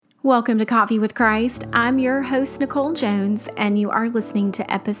Welcome to Coffee with Christ. I'm your host, Nicole Jones, and you are listening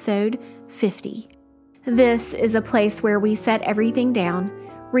to episode 50. This is a place where we set everything down,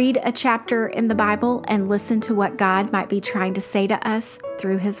 read a chapter in the Bible, and listen to what God might be trying to say to us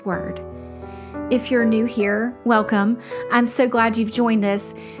through His Word. If you're new here, welcome. I'm so glad you've joined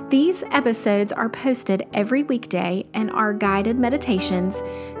us. These episodes are posted every weekday and are guided meditations,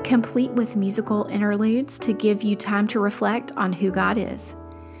 complete with musical interludes to give you time to reflect on who God is.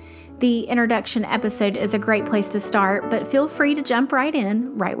 The introduction episode is a great place to start, but feel free to jump right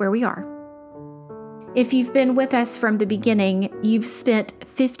in, right where we are. If you've been with us from the beginning, you've spent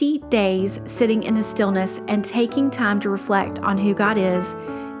 50 days sitting in the stillness and taking time to reflect on who God is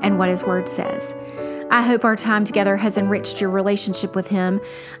and what His Word says. I hope our time together has enriched your relationship with Him.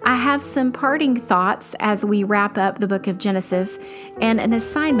 I have some parting thoughts as we wrap up the book of Genesis and an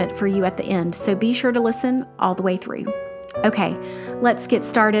assignment for you at the end, so be sure to listen all the way through. Okay, let's get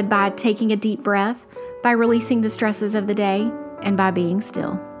started by taking a deep breath, by releasing the stresses of the day, and by being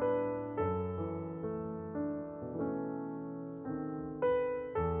still.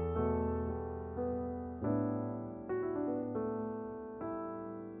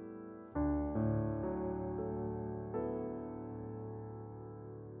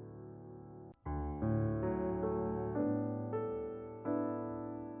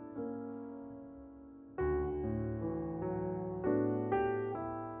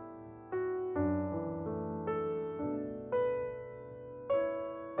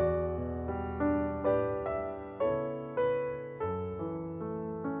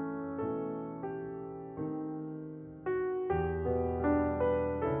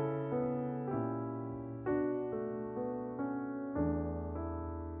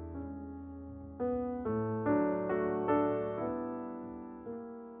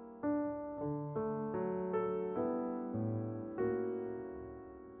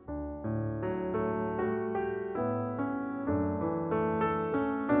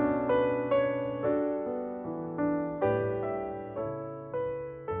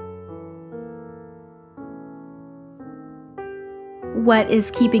 What is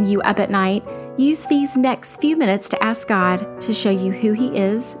keeping you up at night? Use these next few minutes to ask God to show you who He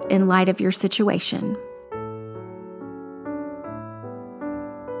is in light of your situation.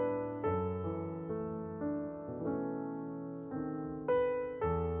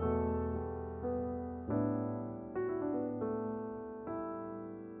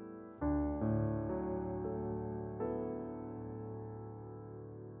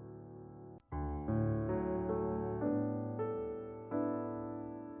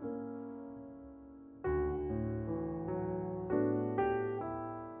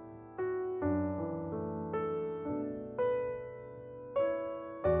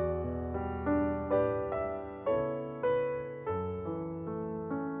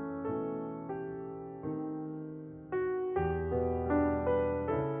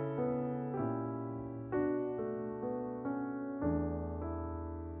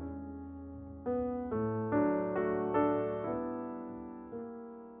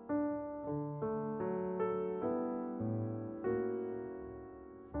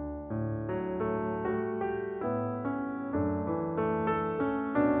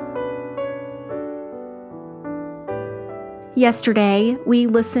 Yesterday, we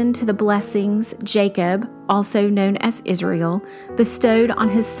listened to the blessings Jacob, also known as Israel, bestowed on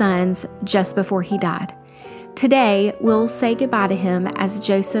his sons just before he died. Today, we'll say goodbye to him as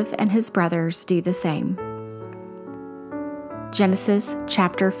Joseph and his brothers do the same. Genesis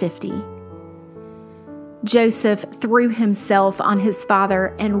chapter 50. Joseph threw himself on his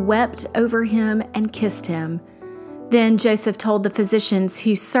father and wept over him and kissed him. Then Joseph told the physicians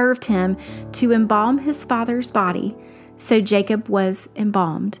who served him to embalm his father's body. So Jacob was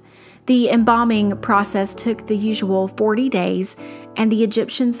embalmed. The embalming process took the usual 40 days, and the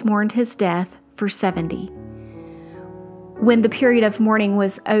Egyptians mourned his death for 70. When the period of mourning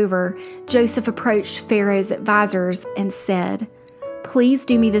was over, Joseph approached Pharaoh's advisors and said, "Please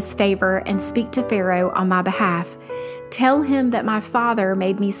do me this favor and speak to Pharaoh on my behalf. Tell him that my father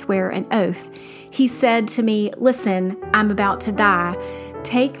made me swear an oath. He said to me, 'Listen, I'm about to die.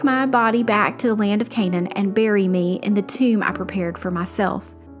 Take my body back to the land of Canaan and bury me in the tomb I prepared for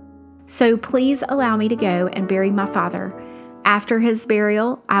myself. So please allow me to go and bury my father. After his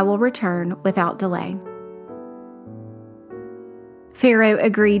burial, I will return without delay." Pharaoh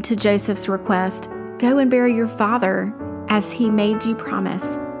agreed to Joseph's request. "Go and bury your father, as he made you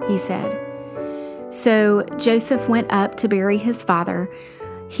promise," he said. So Joseph went up to bury his father.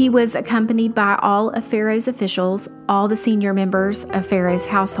 He was accompanied by all of Pharaoh's officials, all the senior members of Pharaoh's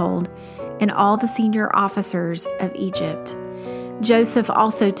household, and all the senior officers of Egypt. Joseph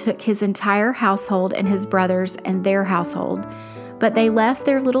also took his entire household and his brothers and their household, but they left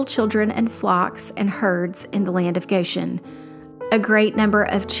their little children and flocks and herds in the land of Goshen. A great number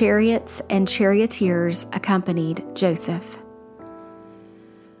of chariots and charioteers accompanied Joseph.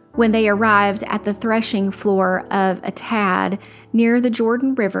 When they arrived at the threshing floor of Atad near the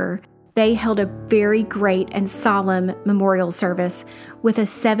Jordan River, they held a very great and solemn memorial service with a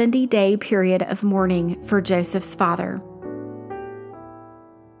 70-day period of mourning for Joseph's father.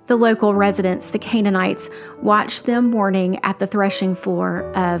 The local residents, the Canaanites, watched them mourning at the threshing floor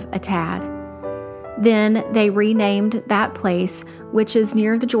of Atad. Then they renamed that place, which is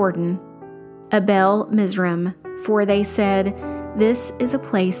near the Jordan, Abel Mizraim, for they said, "This is a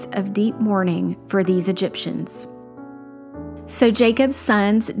place of deep mourning for these Egyptians." So Jacob's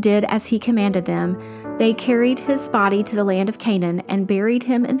sons did as he commanded them. They carried his body to the land of Canaan and buried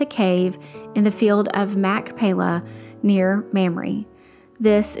him in the cave in the field of Machpelah near Mamre.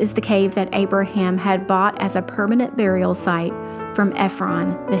 This is the cave that Abraham had bought as a permanent burial site from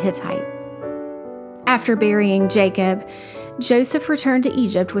Ephron the Hittite. After burying Jacob, Joseph returned to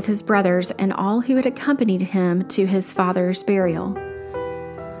Egypt with his brothers and all who had accompanied him to his father's burial.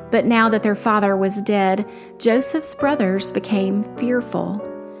 But now that their father was dead, Joseph's brothers became fearful.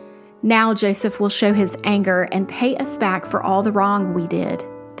 "Now Joseph will show his anger and pay us back for all the wrong we did,"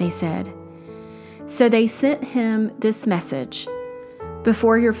 they said. So they sent him this message: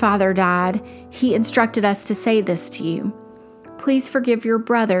 "Before your father died, he instructed us to say this to you. Please forgive your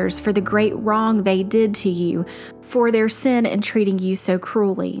brothers for the great wrong they did to you, for their sin in treating you so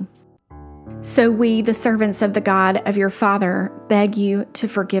cruelly. So we, the servants of the God of your father, beg you to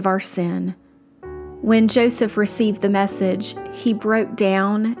forgive our sin." When Joseph received the message, he broke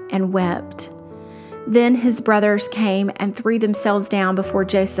down and wept. Then his brothers came and threw themselves down before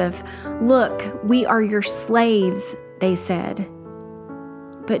Joseph. "Look, we are your slaves," they said.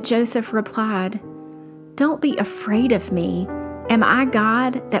 But Joseph replied, "Don't be afraid of me. Am I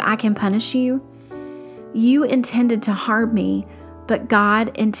God that I can punish you? You intended to harm me, but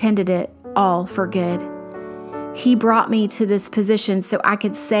God intended it all for good. He brought me to this position so I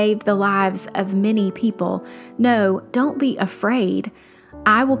could save the lives of many people. No, don't be afraid.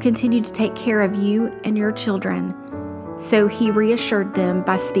 I will continue to take care of you and your children." So he reassured them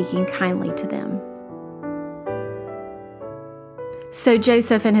by speaking kindly to them. So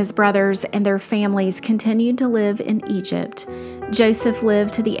Joseph and his brothers and their families continued to live in Egypt. Joseph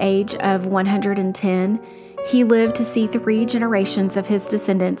lived to the age of 110. He lived to see 3 generations of his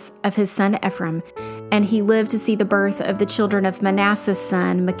descendants of his son Ephraim, and he lived to see the birth of the children of Manasseh's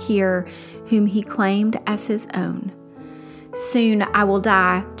son Machir, whom he claimed as his own. "Soon I will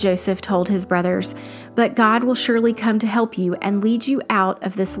die," Joseph told his brothers, "but God will surely come to help you and lead you out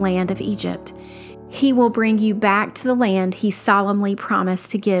of this land of Egypt. He will bring you back to the land he solemnly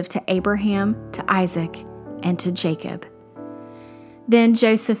promised to give to Abraham, to Isaac, and to Jacob." Then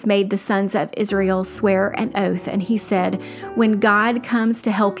Joseph made the sons of Israel swear an oath, and he said, "When God comes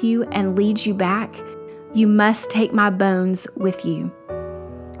to help you and lead you back, you must take my bones with you."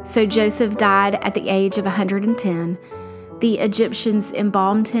 So Joseph died at the age of 110. The Egyptians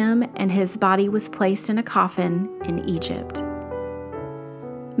embalmed him, and his body was placed in a coffin in Egypt.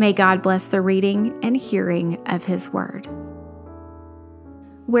 May God bless the reading and hearing of his word.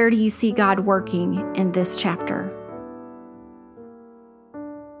 Where do you see God working in this chapter?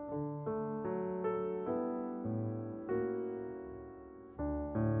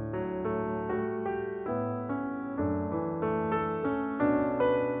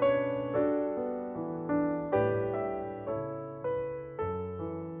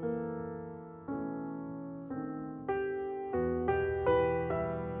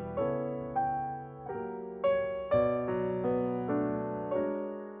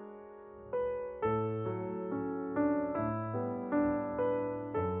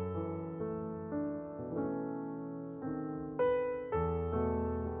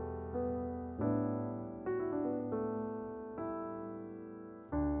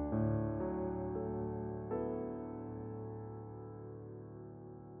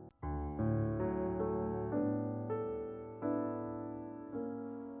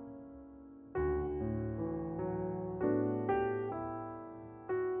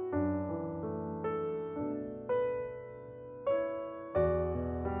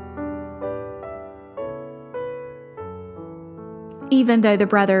 Even though the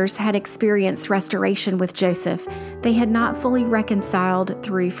brothers had experienced restoration with Joseph, they had not fully reconciled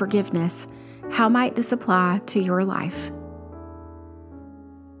through forgiveness. How might this apply to your life?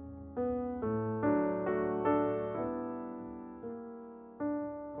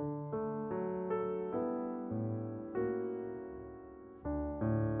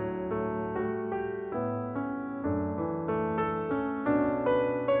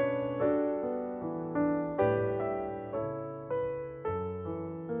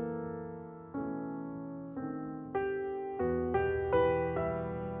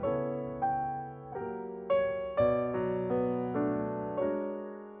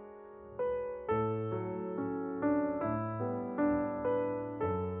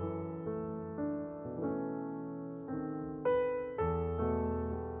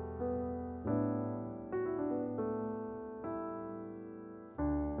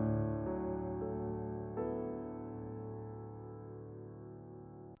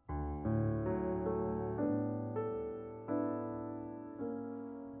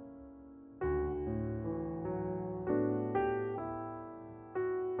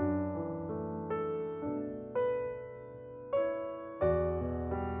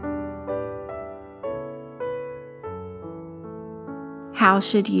 How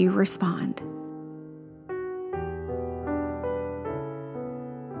should you respond?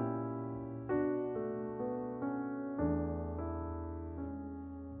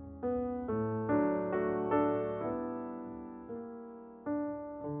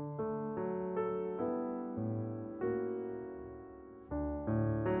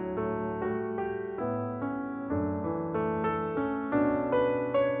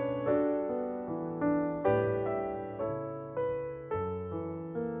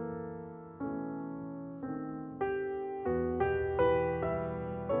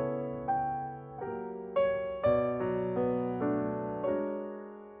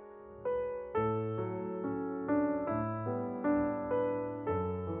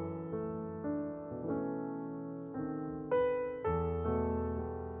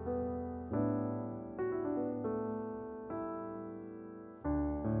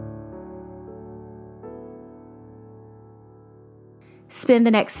 Spend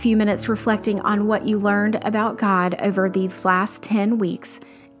the next few minutes reflecting on what you learned about God over these last 10 weeks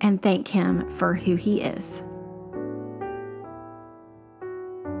and thank Him for who He is.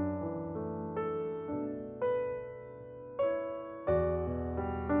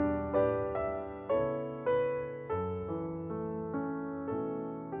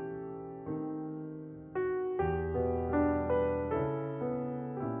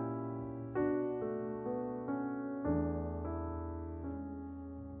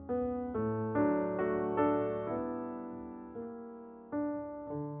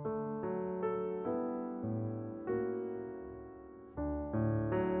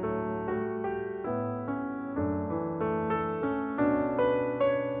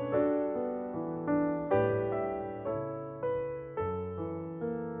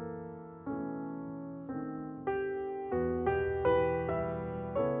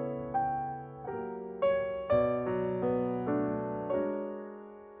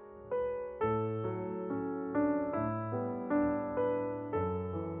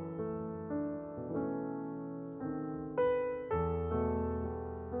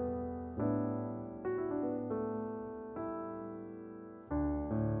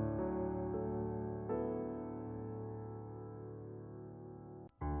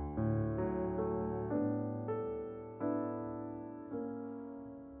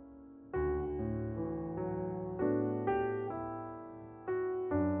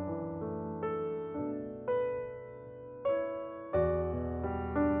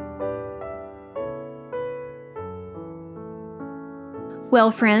 Well,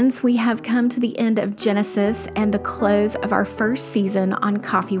 friends, we have come to the end of Genesis and the close of our first season on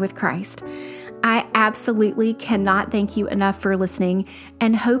Coffee with Christ. I absolutely cannot thank you enough for listening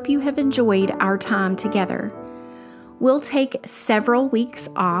and hope you have enjoyed our time together. We'll take several weeks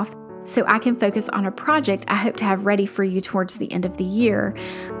off so I can focus on a project I hope to have ready for you towards the end of the year.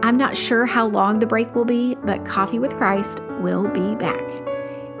 I'm not sure how long the break will be, but Coffee with Christ will be back.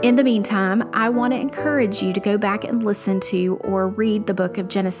 In the meantime, I want to encourage you to go back and listen to or read the book of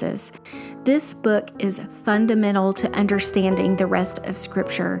Genesis. This book is fundamental to understanding the rest of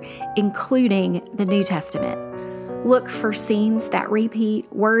Scripture, including the New Testament. Look for scenes that repeat,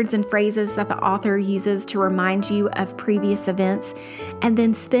 words and phrases that the author uses to remind you of previous events, and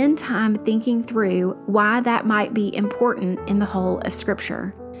then spend time thinking through why that might be important in the whole of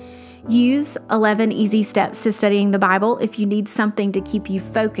Scripture. Use 11 easy steps to studying the Bible if you need something to keep you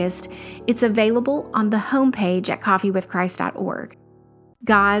focused. It's available on the homepage at coffeewithchrist.org.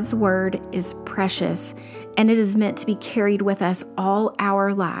 God's Word is precious, and it is meant to be carried with us all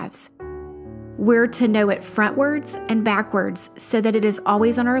our lives. We're to know it frontwards and backwards so that it is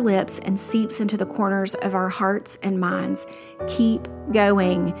always on our lips and seeps into the corners of our hearts and minds. Keep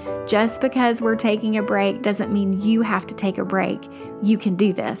going. Just because we're taking a break doesn't mean you have to take a break. You can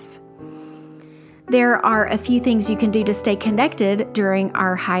do this. There are a few things you can do to stay connected during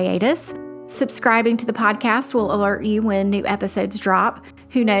our hiatus. Subscribing to the podcast will alert you when new episodes drop.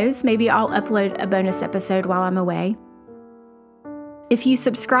 Who knows, maybe I'll upload a bonus episode while I'm away. If you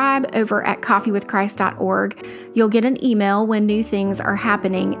subscribe over at coffeewithchrist.org, you'll get an email when new things are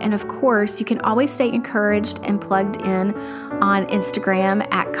happening. And of course, you can always stay encouraged and plugged in on Instagram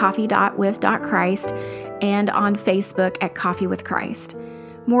at coffee.with.christ and on Facebook at Coffee with Christ.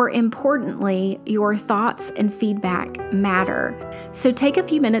 More importantly, your thoughts and feedback matter. So take a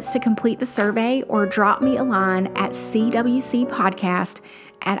few minutes to complete the survey or drop me a line at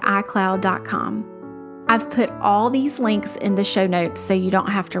cwcpodcast@icloud.com. I've put all these links in the show notes so you don't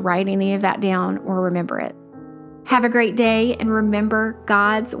have to write any of that down or remember it. Have a great day, and remember,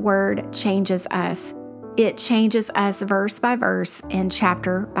 God's Word changes us. It changes us verse by verse and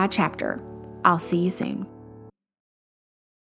chapter by chapter. I'll see you soon.